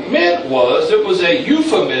God meant was, it was a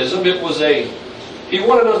euphemism, He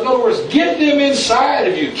wanted us, in other words, get them inside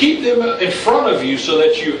of you, keep them in front of you so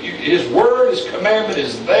that His Word, His commandment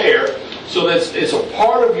is there, so that it's a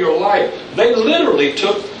part of your life. They literally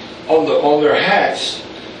took on their hats,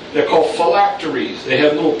 they're called phylacteries. They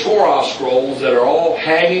have little Torah scrolls that are all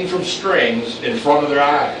hanging from strings in front of their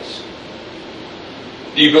eyes.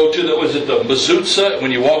 You go to the mezuzah,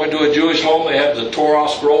 when you walk into a Jewish home, they have the Torah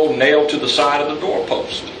scroll nailed to the side of the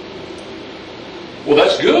doorpost. Well,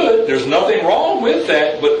 that's good. There's nothing wrong with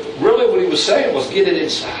that. But really what he was saying was get it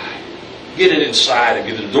inside. Get it inside and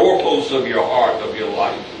get the doorpost of your heart, of your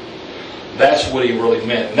life. That's what he really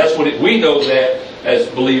meant. And that's what we know that as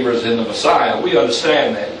believers in the Messiah. We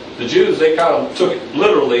understand that. The Jews, they kind of took it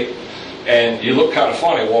literally, and you look kind of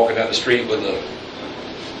funny walking down the street with a...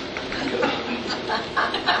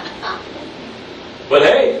 But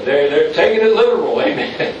hey, they're taking it literal,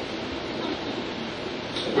 amen.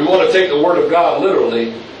 We want to take the Word of God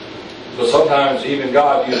literally, but sometimes even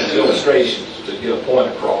God uses illustrations to get a point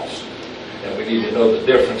across. And we need to know the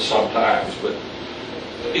difference sometimes. But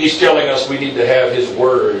He's telling us we need to have His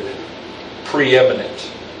Word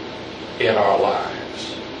preeminent in our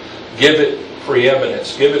lives. Give it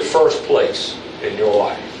preeminence. Give it first place in your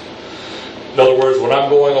life. In other words, when I'm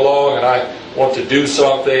going along and I want to do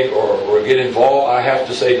something or get involved, I have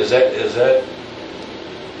to say, is that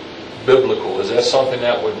biblical? Is that something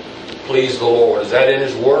that would please the Lord? Is that in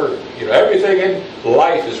His Word? You know, everything in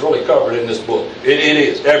life is really covered in this book. It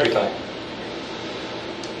is, everything.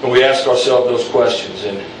 And we ask ourselves those questions.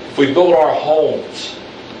 And if we build our homes,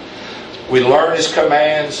 we learn His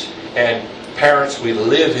commands, and parents, we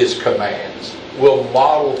live His commands. We'll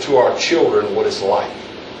model to our children what it's like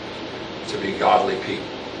to be godly people.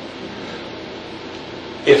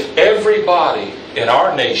 If everybody in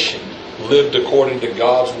our nation lived according to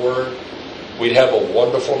God's Word, we'd have a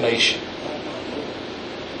wonderful nation.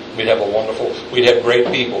 We'd have great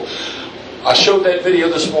people. I showed that video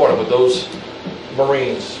this morning with those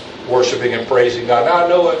Marines worshiping and praising God. Now I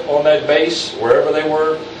know it on that base, wherever they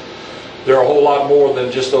were, there are a whole lot more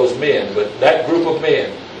than just those men. But that group of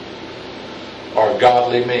men are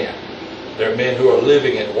godly men. They're men who are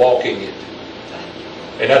living it, walking it.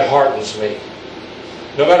 And that heartens me.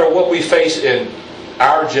 No matter what we face in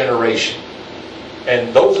our generation,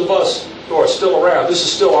 and those of us who are still around, this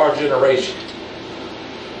is still our generation.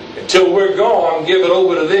 Until we're gone, give it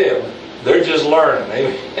over to them. They're just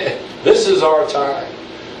learning. This is our time.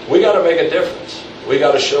 We got to make a difference. We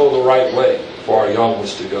got to show the right way for our young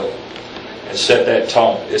ones to go and set that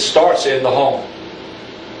tone. It starts in the home.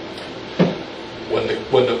 When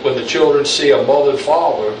the children see a mother and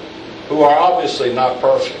father who are obviously not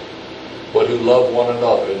perfect, but who love one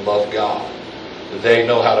another and love God, they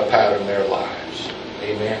know how to pattern their lives.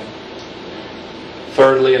 Amen.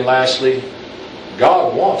 Thirdly and lastly,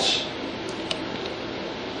 God wants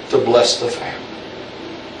to bless the family.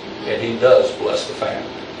 And He does bless the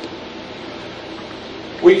family.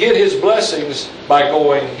 We get His blessings by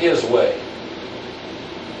going His way.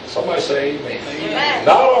 Somebody say amen. Amen.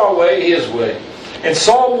 Not our way, His way. In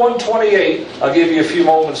Psalm 128, I'll give you a few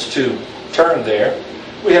moments to turn there.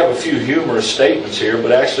 We have a few humorous statements here,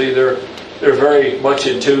 but actually they're very much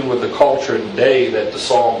in tune with the culture and day that the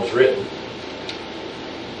psalm was written.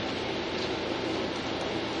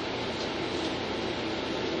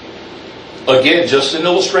 Again, just an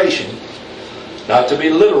illustration, not to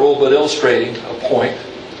be literal, but illustrating a point.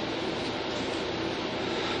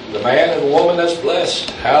 The man and woman that's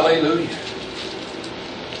blessed. Hallelujah.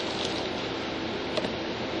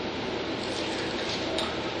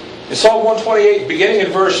 In Psalm 128, beginning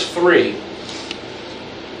in verse 3,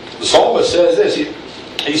 the psalmist says this.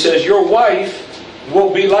 He says, your wife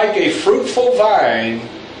will be like a fruitful vine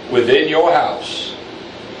within your house.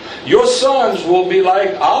 Your sons will be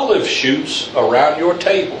like olive shoots around your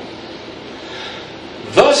table.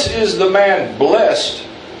 Thus is the man blessed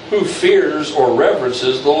who fears or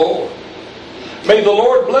reverences the Lord. May the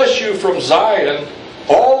Lord bless you from Zion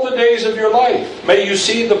all the days of your life. May you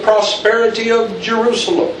see the prosperity of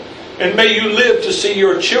Jerusalem. And may you live to see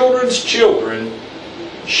your children's children.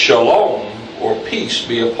 Shalom, or peace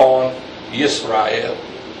be upon Yisrael.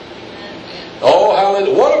 Oh,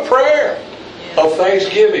 hallelujah. What a prayer of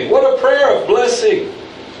thanksgiving. What a prayer of blessing.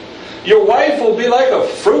 Your wife will be like a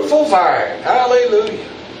fruitful vine. Hallelujah.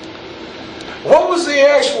 What was the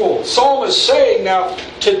actual psalmist saying? Now,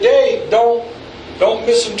 today, don't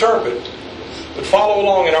misinterpret, but follow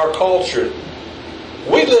along in our culture.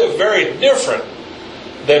 We live very different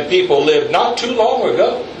than people lived not too long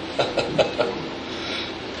ago.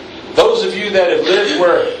 Those of you that have lived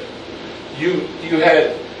where you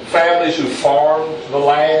had families who farmed the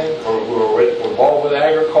land, or who were involved with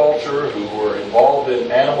agriculture, who were involved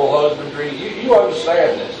in animal husbandry, you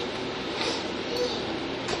understand this.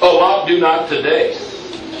 A lot do not today.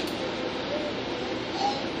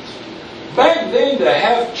 Back then, to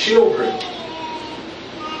have children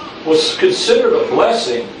was considered a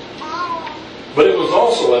blessing, but it was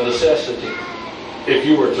also a necessity if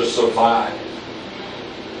you were to survive.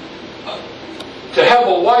 To have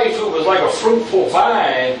a wife who was like a fruitful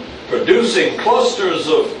vine producing clusters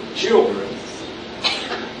of children,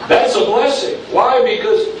 that's a blessing. Why?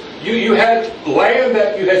 Because you had land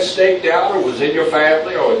that you had staked out or was in your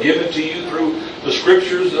family or given to you through the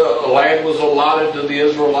scriptures. Land was allotted to the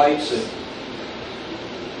Israelites.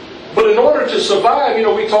 But in order to survive,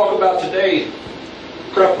 we talk about today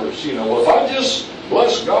preppers. If I just,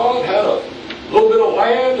 bless God, had a little bit of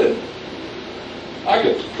land and I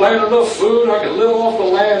could plant enough food, I could live off the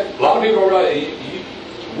land. A lot of people are right.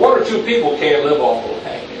 One or two people can't live off the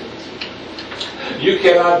land. You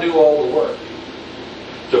cannot do all the work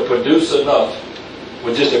to produce enough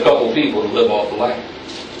with just a couple people to live off the land.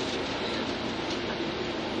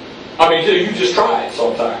 I mean, you just try it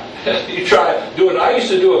sometime. You try doing. I used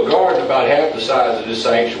to do a garden about half the size of this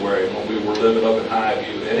sanctuary when we were living up in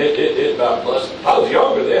Highview, and it about busted. I was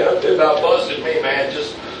younger then. It about busted me, man.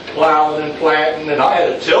 Just plowing and planting, and I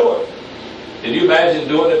had a tiller. Can you imagine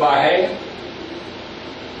doing it by hand?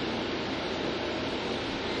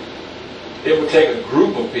 It would take a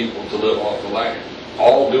group of people to live off the land,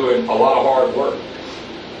 all doing a lot of hard work.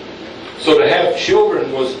 So to have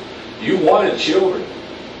children was, you wanted children,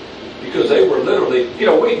 because they were literally,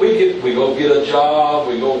 we go get a job,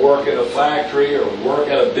 we go work at a factory, or we work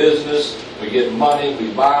at a business, we get money, we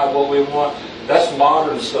buy what we want. That's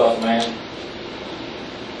modern stuff, man.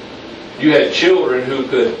 You had children who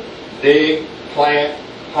could dig, plant,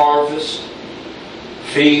 harvest,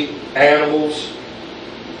 feed animals.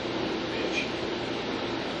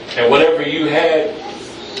 And whatever you had,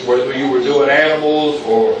 whether you were doing animals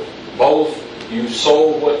or both, you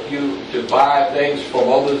sold to buy things from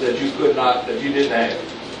others that you could not, that you didn't have.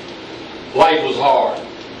 Life was hard.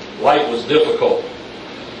 Life was difficult.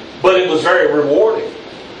 But it was very rewarding.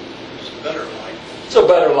 It's a better life. It's a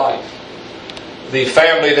better life. The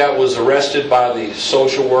family that was arrested by the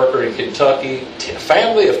social worker in Kentucky, a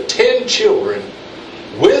family of 10 children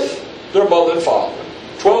with their mother and father,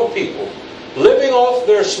 12 people, living off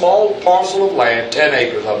their small parcel of land, 10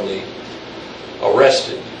 acres I believe,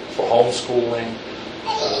 arrested for homeschooling,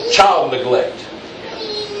 child neglect,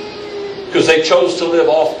 because they chose to live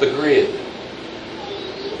off the grid.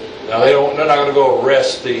 Now they're not going to go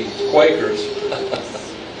arrest the Quakers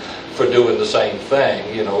for doing the same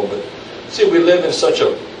thing, but see, we live in such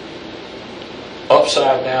a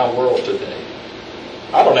upside down world today.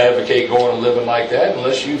 I don't advocate going and living like that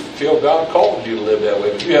unless you feel God called you to live that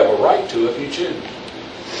way. But you have a right to if you choose.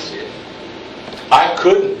 I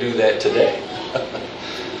couldn't do that today.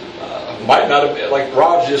 Might not have been, like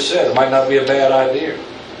Rod just said, it might not be a bad idea.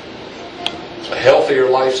 A healthier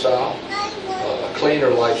lifestyle, a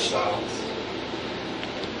cleaner lifestyle.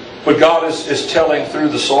 But God is telling through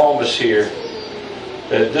the psalmist here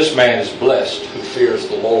that this man is blessed who fears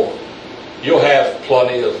the Lord. You'll have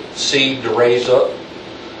plenty of seed to raise up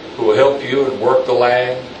who will help you and work the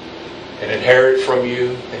land and inherit from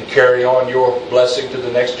you and carry on your blessing to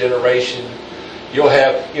the next generation. You'll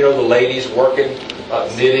have, the ladies working,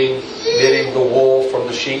 knitting the wool from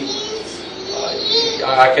the sheep.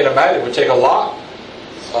 I can imagine it would take a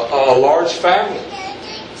large family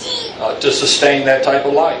to sustain that type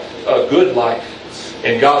of life, a good life.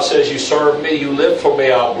 And God says, you serve me, you live for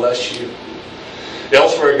me, I'll bless you.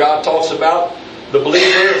 Elsewhere, God talks about the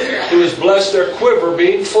believer who is blessed, their quiver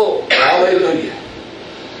being full. Hallelujah.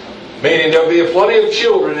 Meaning there'll be plenty of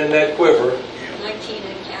children in that quiver. Like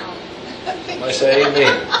Tina Cow. I say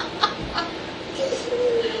amen.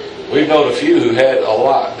 We've known a few who had a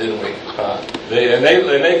lot, didn't we?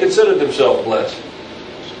 They considered themselves blessed.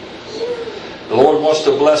 The Lord wants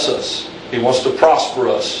to bless us. He wants to prosper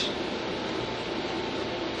us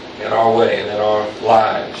in our way and in our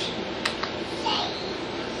lives.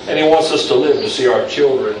 And He wants us to live to see our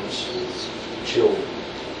children's children.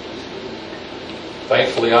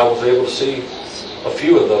 Thankfully, I was able to see a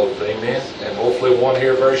few of those, amen, and hopefully one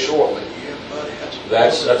here very shortly.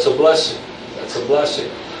 That's a blessing. That's a blessing.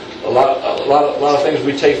 A lot of things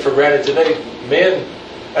we take for granted today. Men,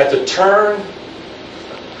 at the turn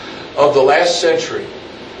of the last century,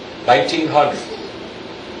 1900,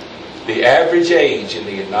 the average age in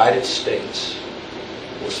the United States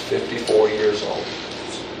was 54 years old.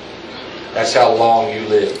 That's how long you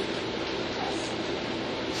lived.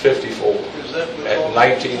 54. Is that with At all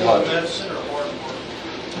 1900. medicine or hard work?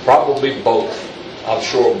 Probably both. I'm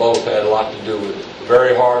sure both had a lot to do with it.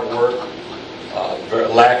 Very hard work,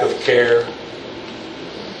 lack of care.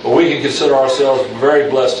 But we can consider ourselves very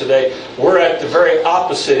blessed today. We're at the very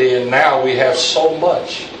opposite end now. We have so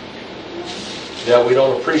much that we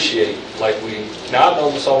don't appreciate like we... Now, I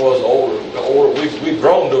know some of us older we've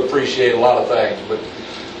grown to appreciate a lot of things, but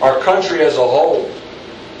our country as a whole,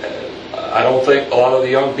 I don't think a lot of the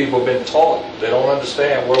young people have been taught. They don't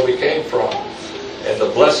understand where we came from. And the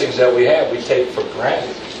blessings that we have, we take for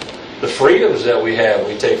granted. The freedoms that we have,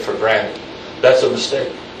 we take for granted. That's a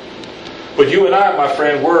mistake. But you and I, my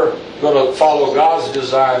friend, we're going to follow God's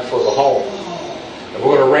design for the home. And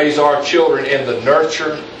we're going to raise our children in the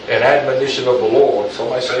nurture and admonition of the Lord.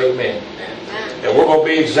 Somebody say amen. And we're going to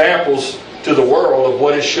be examples to the world of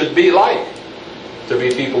what it should be like to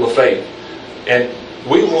be people of faith. And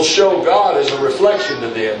we will show God as a reflection to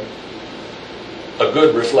them, a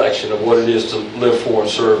good reflection of what it is to live for and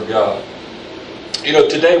serve God. You know,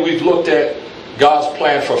 today we've looked at God's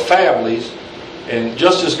plan for families, and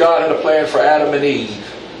just as God had a plan for Adam and Eve,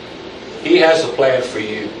 He has a plan for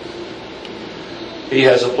you. He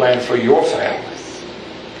has a plan for your family.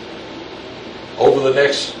 Over the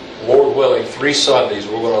next, Lord willing, 3 Sundays,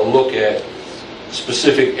 we're going to look at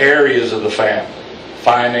specific areas of the family.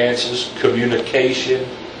 Finances, communication.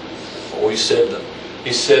 Oh, he said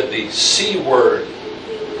the C word.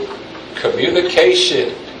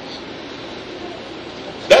 Communication.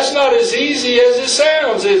 That's not as easy as it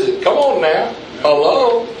sounds, is it? Come on now.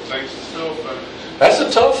 Hello. Thanks to cell phones, That's a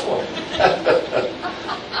tough one.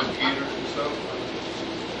 computers and cell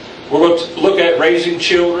phones. We're going to look at raising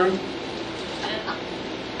children,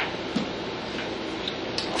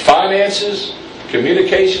 finances,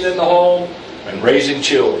 communication in the home, and raising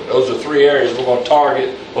children. Those are 3 areas we're going to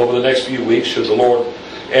target over the next few weeks, should the Lord.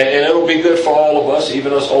 And it'll be good for all of us,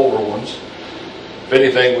 even us older ones. If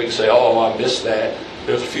anything, we can say, oh, I missed that.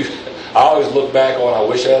 There's a few. I always look back on, I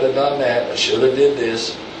wish I'd have done that. I should have did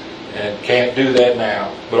this. And can't do that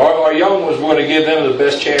now. But our young ones, we're going to give them the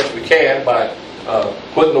best chance we can by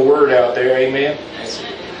putting the word out there. Amen.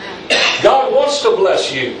 God wants to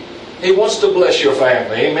bless you. He wants to bless your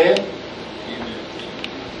family. Amen.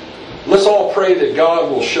 Let's all pray that God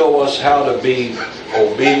will show us how to be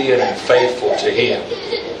obedient and faithful to Him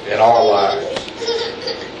in our lives.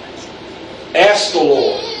 Ask the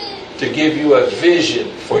Lord to give you a vision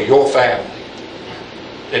for your family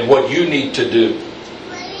and what you need to do.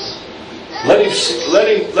 Let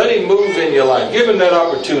him move in your life. Give Him that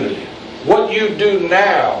opportunity. What you do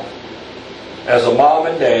now as a mom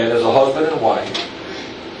and dad, as a husband and wife,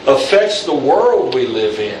 affects the world we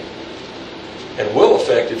live in and will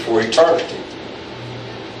affect it for eternity.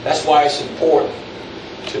 That's why it's important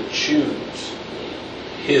to choose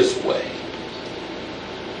His way.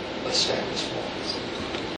 Let's stand this morning.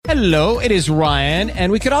 Hello, it is Ryan,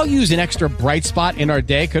 and we could all use an extra bright spot in our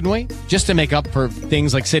day, couldn't we? Just to make up for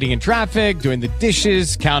things like sitting in traffic, doing the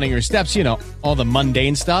dishes, counting your steps, you know, all the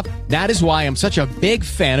mundane stuff. That is why I'm such a big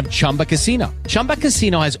fan of Chumba Casino. Chumba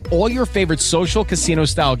Casino has all your favorite social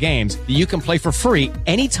casino-style games that you can play for free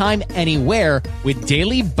anytime, anywhere with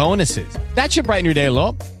daily bonuses. That should brighten your day a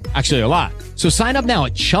little. Actually, a lot. So sign up now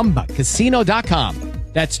at ChumbaCasino.com.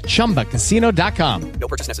 That's ChumbaCasino.com. No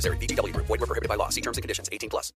purchase necessary. VGW Group. Void where prohibited by law. See terms and conditions. 18+.